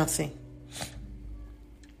good for nothing.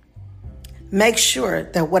 Make sure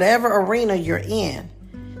that whatever arena you're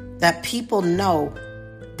in, that people know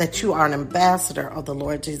that you are an ambassador of the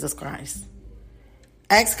Lord Jesus Christ.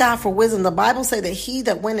 Ask God for wisdom. The Bible says that he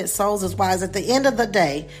that winneth souls is wise. At the end of the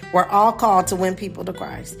day, we're all called to win people to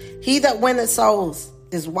Christ. He that winneth souls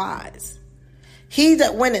is wise. He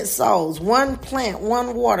that winneth souls, one plant,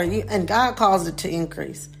 one water, and God calls it to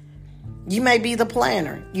increase. You may be the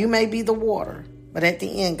planter. You may be the water. But at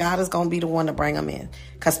the end, God is going to be the one to bring them in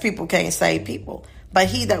because people can't save people. But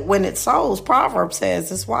he that winneth souls, Proverbs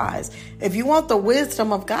says, is wise. If you want the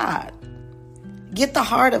wisdom of God, get the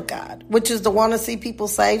heart of God, which is to want to see people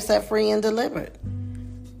saved, set free, and delivered.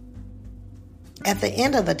 At the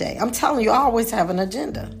end of the day, I'm telling you, I always have an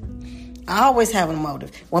agenda. I always have a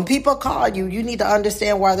motive. When people call you, you need to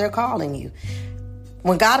understand why they're calling you.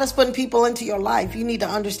 When God is putting people into your life, you need to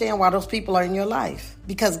understand why those people are in your life.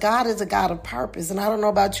 Because God is a God of purpose. And I don't know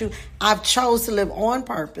about you, I've chose to live on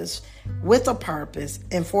purpose, with a purpose,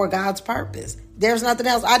 and for God's purpose. There's nothing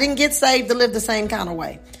else. I didn't get saved to live the same kind of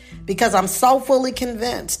way. Because I'm so fully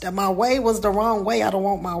convinced that my way was the wrong way. I don't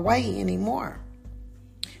want my way anymore.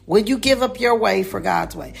 Will you give up your way for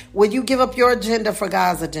God's way? Will you give up your agenda for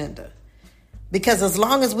God's agenda? Because as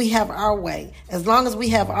long as we have our way, as long as we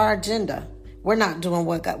have our agenda, we're not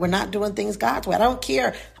doing things God's way. I don't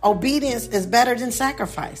care. Obedience is better than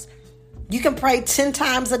sacrifice. You can pray 10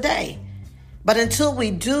 times a day. But until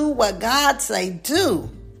we do what God say do,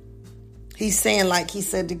 he's saying like he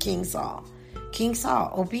said to King Saul. King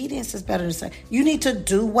Saul, obedience is better than sacrifice. You need to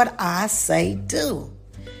do what I say do.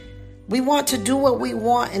 We want to do what we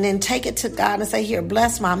want and then take it to God and say, here,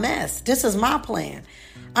 bless my mess. This is my plan.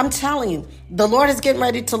 I'm telling you, the Lord is getting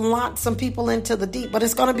ready to launch some people into the deep, but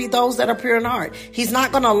it's going to be those that are pure in heart. He's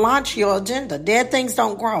not going to launch your agenda. Dead things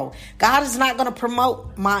don't grow. God is not going to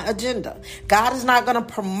promote my agenda. God is not going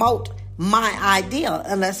to promote my idea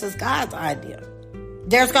unless it's God's idea.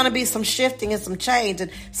 There's going to be some shifting and some change.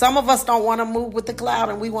 And some of us don't want to move with the cloud,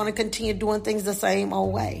 and we want to continue doing things the same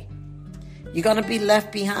old way. You're going to be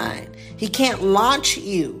left behind. He can't launch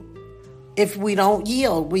you if we don't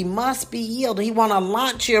yield. We must be yielded. He want to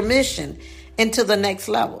launch your mission into the next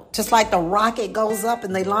level. Just like the rocket goes up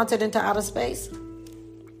and they launch it into outer space.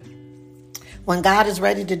 When God is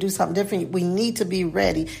ready to do something different, we need to be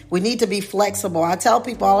ready. We need to be flexible. I tell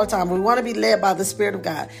people all the time, we want to be led by the Spirit of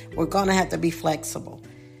God. We're going to have to be flexible.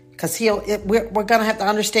 Because we're going to have to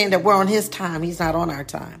understand that we're on His time. He's not on our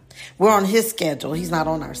time. We're on His schedule. He's not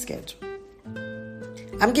on our schedule.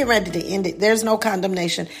 I'm getting ready to end it. There's no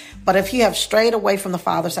condemnation. But if you have strayed away from the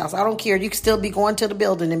Father's house, I don't care. You can still be going to the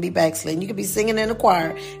building and be backslidden. You can be singing in the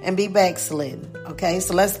choir and be backslidden. Okay?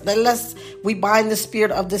 So we bind the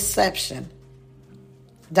spirit of deception.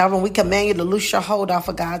 Devil, we command you to loose your hold off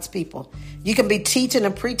of God's people. You can be teaching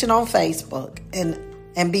and preaching on Facebook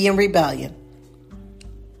and be in rebellion.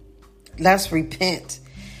 Let's repent.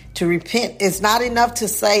 To repent, it's not enough to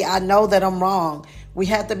say, I know that I'm wrong. We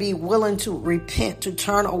have to be willing to repent, to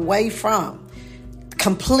turn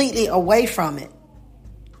completely away from it,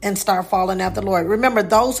 and start following after the Lord. Remember,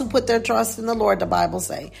 those who put their trust in the Lord, the Bible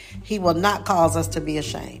say, He will not cause us to be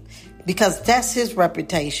ashamed. Because that's His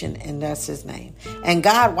reputation and that's His name. And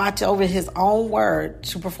God watch over His own word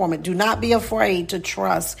to perform it. Do not be afraid to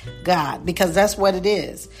trust God, because that's what it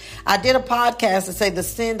is. I did a podcast to say the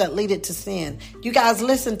sin that leaded to sin. You guys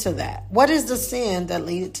listen to that. What is the sin that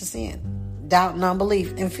leaded to sin? Doubt and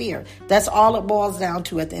unbelief and fear. That's all it boils down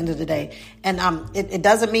to at the end of the day. And it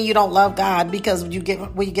doesn't mean you don't love God because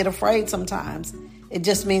we get afraid sometimes. It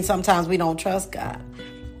just means sometimes we don't trust God.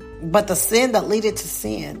 But the sin that leaded to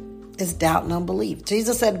sin is doubt and unbelief.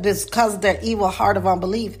 Jesus said it's because of their evil heart of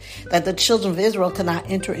unbelief that the children of Israel could not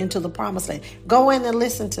enter into the promised land. Go in and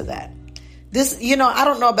listen to that. This, I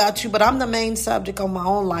don't know about you, but I'm the main subject of my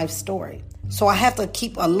own life story. So I have to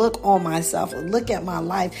keep a look on myself, look at my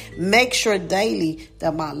life, make sure daily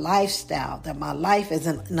that my lifestyle, that my life is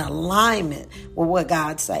in alignment with what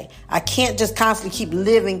God say. I can't just constantly keep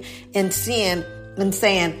living in sin and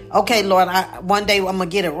saying, okay, Lord, one day I'm going to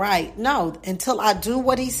get it right. No, until I do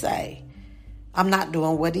what He say, I'm not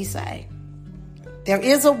doing what He say. There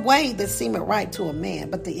is a way that seemeth right to a man,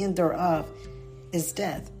 but the end thereof is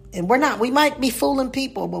death. And we might be fooling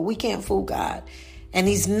people, but we can't fool God. And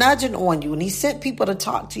He's nudging on you, and He sent people to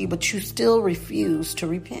talk to you, but you still refuse to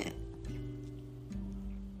repent.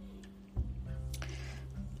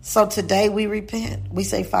 So today we repent. We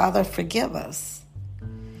say, Father, forgive us.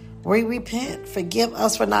 We repent. Forgive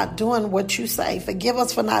us for not doing what You say. Forgive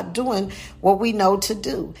us for not doing what we know to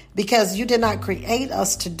do. Because You did not create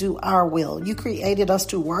us to do our will. You created us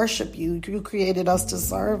to worship You. You created us to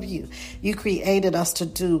serve You. You created us to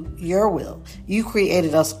do Your will. You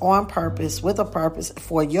created us on purpose, with a purpose,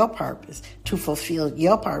 for Your purpose, to fulfill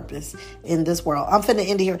Your purpose in this world. I'm finna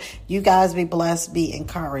end here. You guys be blessed, be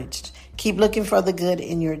encouraged. Keep looking for the good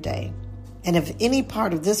in your day. And if any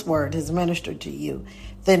part of this word has ministered to you,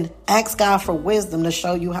 then ask God for wisdom to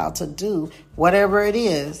show you how to do whatever it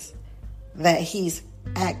is that He's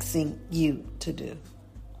asking you to do.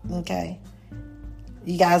 Okay?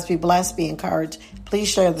 You guys be blessed, be encouraged. Please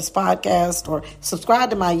share this podcast or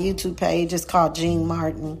subscribe to my YouTube page. It's called Jean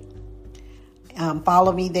Martin.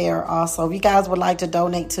 Follow me there also. If you guys would like to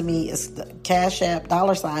donate to me, it's the Cash App,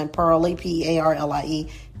 $Pearlie, P-A-R-L-I-E,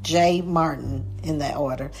 J Martin, in that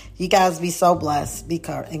order. You guys be so blessed, be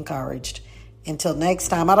encouraged. Until next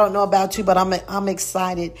time, I don't know about you, but I'm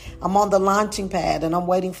excited. I'm on the launching pad, and I'm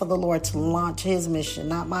waiting for the Lord to launch His mission,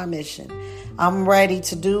 not my mission. I'm ready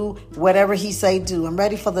to do whatever He say do. I'm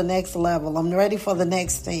ready for the next level. I'm ready for the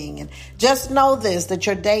next thing. And just know this, that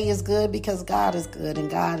your day is good because God is good, and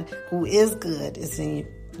God, who is good, is in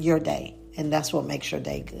your day. And that's what makes your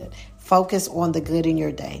day good. Focus on the good in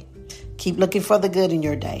your day. Keep looking for the good in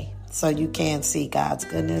your day so you can see God's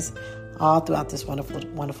goodness all throughout this wonderful,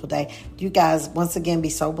 wonderful day. You guys, once again,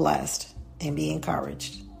 be so blessed and be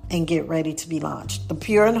encouraged and get ready to be launched. The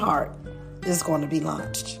pure in heart is going to be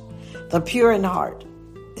launched. The pure in heart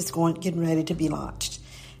is getting ready to be launched.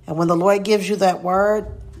 And when the Lord gives you that word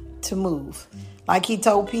to move, like He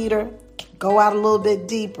told Peter, go out a little bit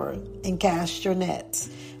deeper and cast your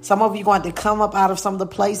nets. Some of you going to come up out of some of the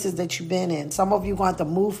places that you've been in. Some of you going to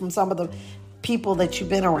move from some of the people that you've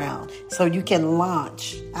been around so you can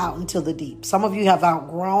launch out into the deep. Some of you have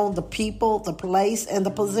outgrown the people, the place, and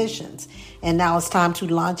the positions. And now it's time to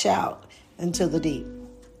launch out into the deep.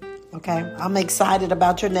 Okay? I'm excited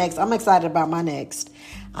about your next. I'm excited about my next.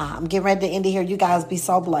 I'm getting ready to end it here. You guys be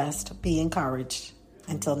so blessed. Be encouraged.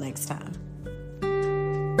 Until next time.